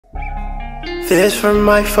This from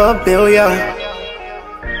my familia.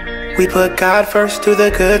 We put God first through the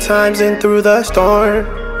good times and through the storm.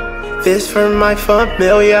 This from my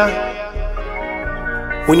familia.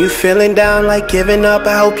 When you feeling down like giving up,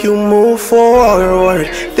 I help you move forward.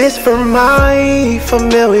 This from my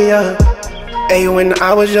familia. Hey, when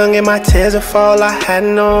I was young and my tears would fall, I had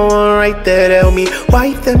no one right there to help me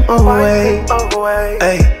wipe them away.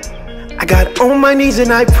 Hey, I got on my knees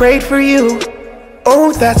and I prayed for you.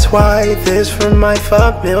 Oh, that's why this from my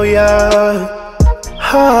familia.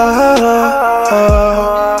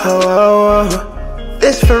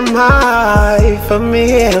 This from my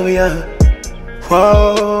familia.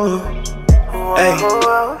 Whoa, hey.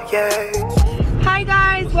 Hi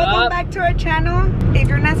guys, welcome back to our channel. If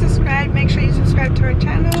you're not subscribed, make sure you subscribe to our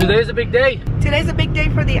channel. Today's a big day. Today's a big day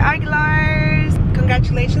for the Aguilars.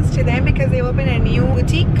 Congratulations to them because they opened a new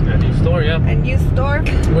boutique. A new store, yeah. A new store.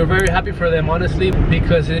 We're very happy for them, honestly,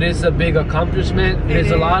 because it is a big accomplishment. It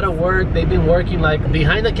is a lot of work. They've been working like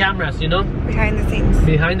behind the cameras, you know? Behind the scenes.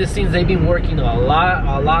 Behind the scenes, they've been working a lot.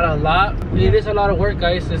 It is a lot of work,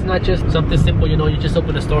 guys. It's not just something simple, you know, you just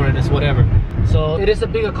open a store and it's whatever. So it is a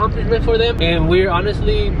big accomplishment for them, and we're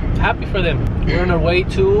honestly happy for them. We're on our way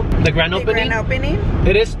to the grand opening.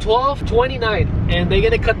 It is 12:29, and they're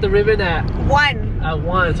gonna cut the ribbon at 1. At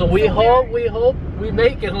 1. So we hope we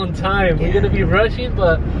make it on time. Yeah. We're gonna be rushing,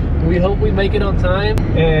 but we hope we make it on time.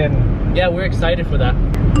 And yeah, we're excited for that.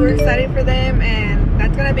 We're excited for them, and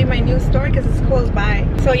that's gonna be my new store because it's close by.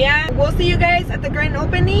 So yeah, we'll see you guys at the grand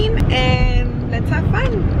opening, and let's have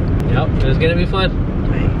fun. Yep, it's gonna be fun.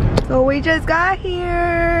 So we just got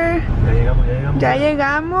here. Ya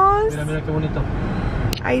llegamos. Mira qué bonito.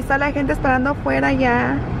 Ahí está la gente esperando afuera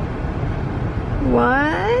ya.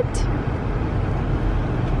 What?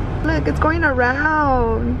 Look, it's going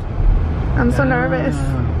around. I'm so nervous.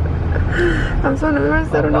 I'm so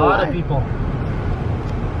nervous. I don't know why. A lot of people.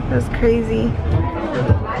 That's crazy.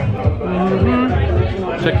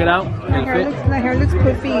 Check it out. The hair looks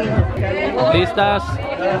poofy. Listas.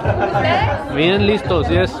 Bien listos,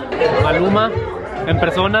 yes. Maluma en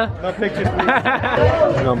persona. No pictures.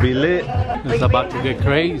 We're gonna be lit. It's about to get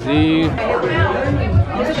crazy.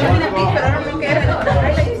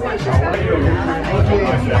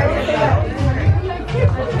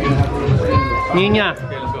 Niña,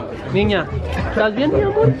 niña, ¿estás bien, mi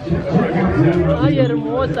amor? Ay,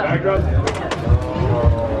 hermosa.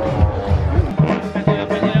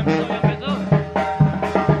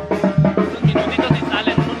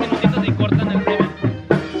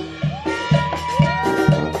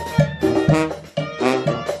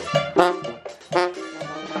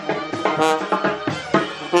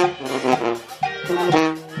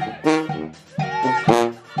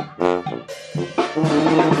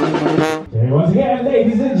 Once again,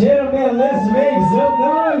 ladies and gentlemen, let's make some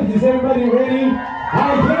noise. Is everybody ready? I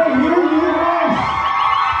can't hear you guys.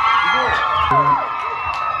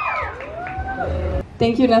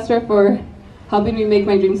 Thank you, NUESTRA, for helping me make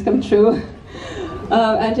my dreams come true.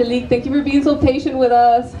 Angelique, thank you for being so patient with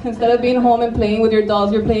us. Instead of being home and playing with your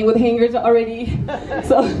dolls, you're playing with hangers already.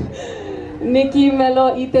 So, Nikki,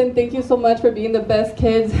 Melo, Ethan, thank you so much for being the best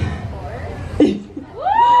kids.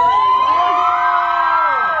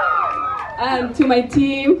 And to my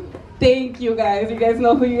team, thank you guys. You guys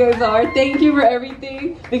know who you guys are. Thank you for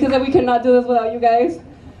everything, because we cannot do this without you guys.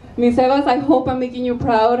 Miss Sebas, I hope I'm making you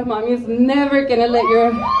proud. Mommy is never gonna let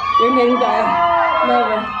your name die.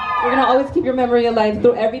 Never. We're gonna always keep your memory alive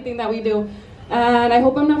through everything that we do. And I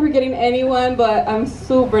hope I'm not forgetting anyone, but I'm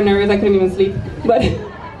super nervous. I couldn't even sleep. But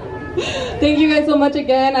thank you guys so much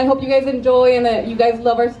again. I hope you guys enjoy and that you guys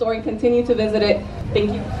love our store and continue to visit it.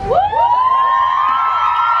 Thank you.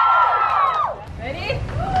 Ready?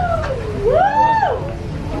 Woo!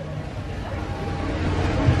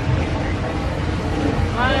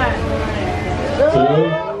 1,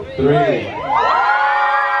 2, 3.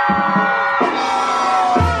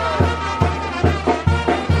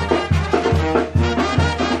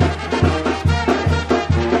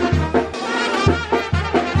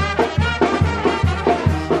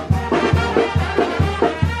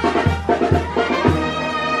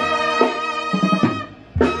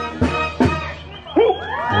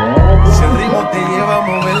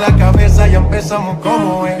 Ya empezamos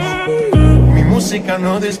como es. Mi música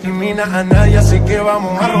no discrimina a nadie, así que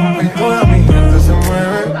vamos a romper. Toda mi gente se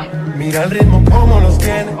mueve. Mira el ritmo como los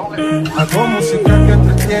tiene. Hago música que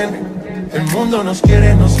entretiene. El mundo nos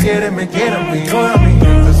quiere, me quiere a mí. Toda mi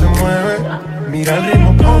gente se mueve. Mira el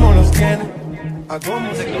ritmo como los tiene. Hago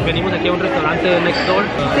música. Venimos aquí a un restaurante next door.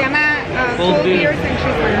 Se llama Cold Beers and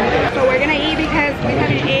Cheeseburgers. So we're gonna eat because we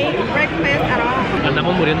haven't ate breakfast at all.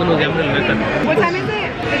 Andamos muriéndonos de hambre, la neta. What time is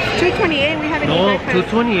it? It's 228. We haven't No, eaten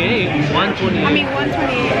breakfast. 228. 128. I mean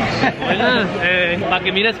 128. Bueno, para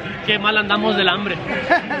que mires qué mal andamos del hambre. Sí,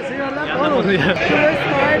 ¿verdad? Ya andamos ya. We're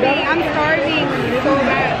starving. I'm starving so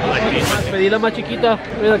bad. Pedí la más chiquita.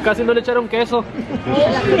 Mira, casi no le echaron queso. Oh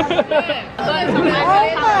my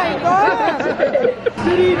God.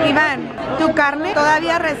 Iván, tu carne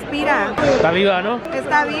todavía respira. Está viva, ¿no?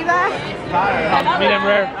 Está viva. Miren,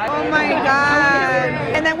 rare. Oh my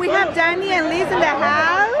God. And then we have Danny and Liz in the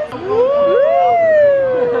house.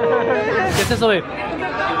 ¿Qué es eso de?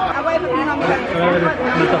 Agua de pepino, mira.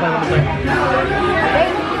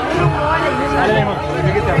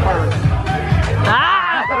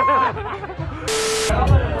 ¡Ah!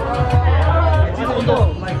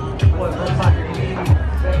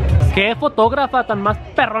 ¿Qué fotógrafa tan más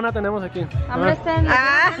perrona tenemos aquí?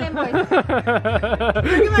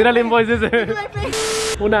 Tira el invoice ese.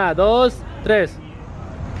 1, 2, 3.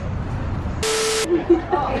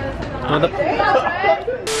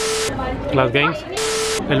 Las gangs.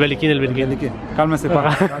 El beliquín. Cálmese,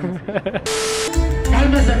 pa.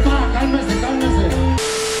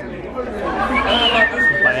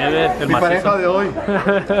 Mi pareja de hoy.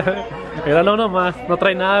 Míralo nomás, no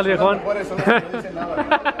trae nada el viejón. Por eso no dice nada.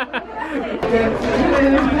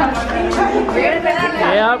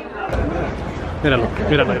 Yep. Míralo.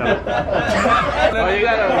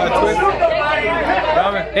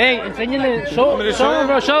 Hey, enséñale. Show,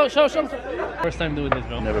 bro. Show. First time doing this,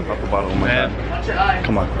 bro. Never pop a bottle. Oh my God.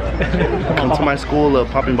 Come on. Come to my school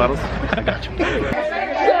of popping bottles. I got you.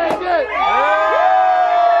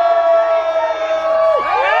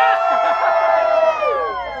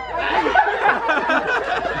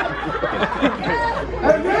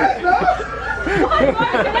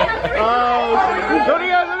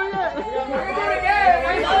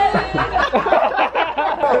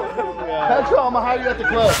 I'm gonna hire you at the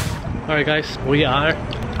club. Alright guys, we are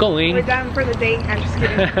going. We're done for the day. I'm just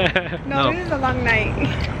kidding. No, this is a long night.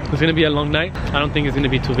 It's gonna be a long night. I don't think it's gonna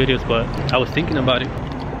be 2 videos, but I was thinking about it.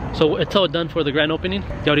 So it's all done for the grand opening.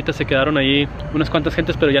 Ya ahorita se quedaron ahí unas cuantas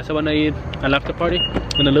gentes, pero ya se van a ir al after party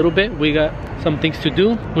in a little bit. We got some things to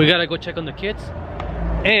do. We gotta go check on the kids,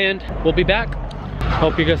 and we'll be back.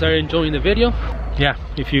 Hope you guys are enjoying the video. Yeah,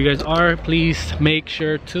 if you guys are, please make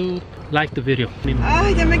sure to like the video.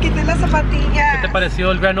 Ay, ya me quité las zapatillas. ¿Qué te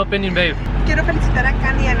pareció el grand opening, babe? Quiero felicitar a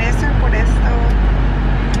Candy y a Néstor por esto.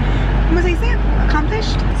 ¿Cómo se dice?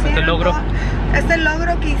 Accomplished. Este logro. Este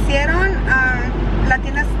logro que hicieron. La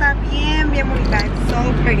tienda está bien bonita. It's so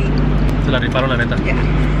pretty. Se la rifaron, la neta. Yeah.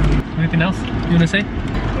 Anything else you wanna say?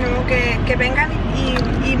 No, que vengan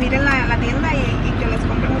y miren la tienda y que les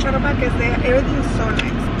compren mucha ropa, que everything's so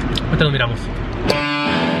nice. Ahorita nos miramos.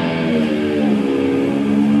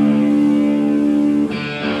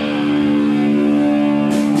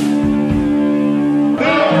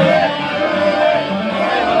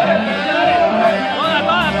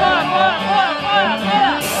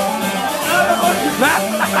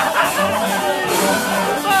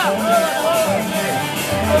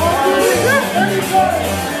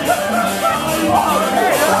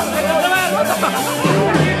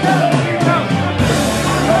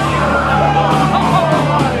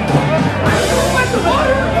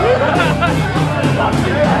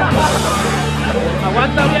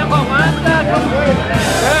 Aguanta, viejo, aguanta.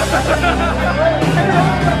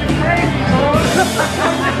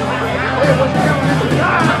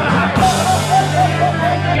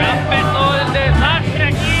 Ya empezó el desastre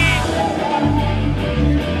aquí.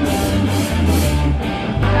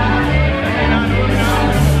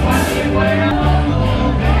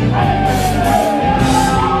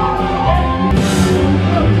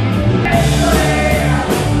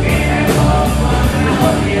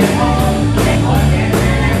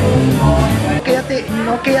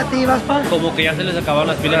 Que ya te ibas, pa. Como que ya se les acabaron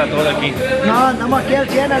las pilas a todos aquí. No, andamos aquí al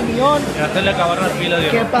 100, al millón. Ya se le acabaron las pilas,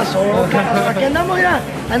 viejo. ¿Qué pasó? Aquí andamos, mira.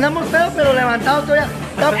 Andamos pedos, pero levantados todavía.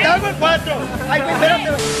 Te hago el 4. Ay, güey, espérate.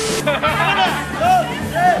 1, 2,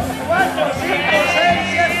 3, 4, 5, 6,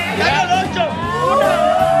 7. Ya el 8.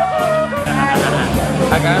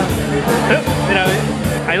 1. Acá. Mira, ve.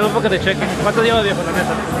 Ahí no porque te cheque. ¿Cuánto llevas, viejo, la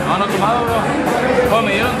neta? No tomado, bro. Oh,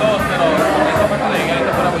 me dieron 2, pero esa parte de llegar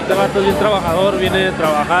ahorita fuera muy Este vato es bien trabajador, viene de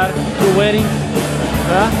trabajar su wedding,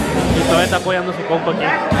 ¿verdad? Y todavía está apoyando a su compa aquí.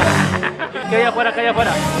 ¿Qué hay afuera? ¿Qué hay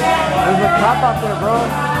afuera? There's a top out there, bro.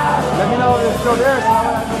 Let me know if it's still there, so I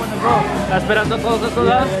know when to go. ¿Está esperando a todos estos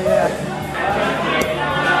lados?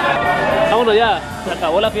 Vámonos ya, se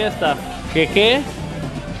acabó la fiesta. ¿Qué?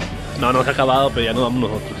 No, no se ha acabado, pero ya nos vamos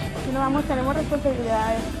nosotros. Si no vamos, tenemos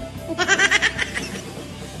responsabilidades.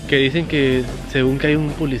 Que dicen que según que hay un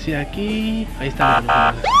policía aquí. Ahí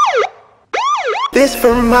está. This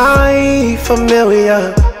for my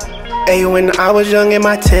familia. Hey, when I was young and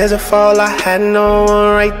my tears would fall, I had no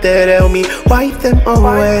one right there to help me wipe them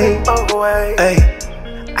away. Hey,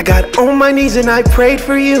 I got on my knees and I prayed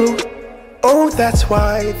for you. Oh, that's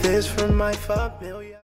why this for my familia.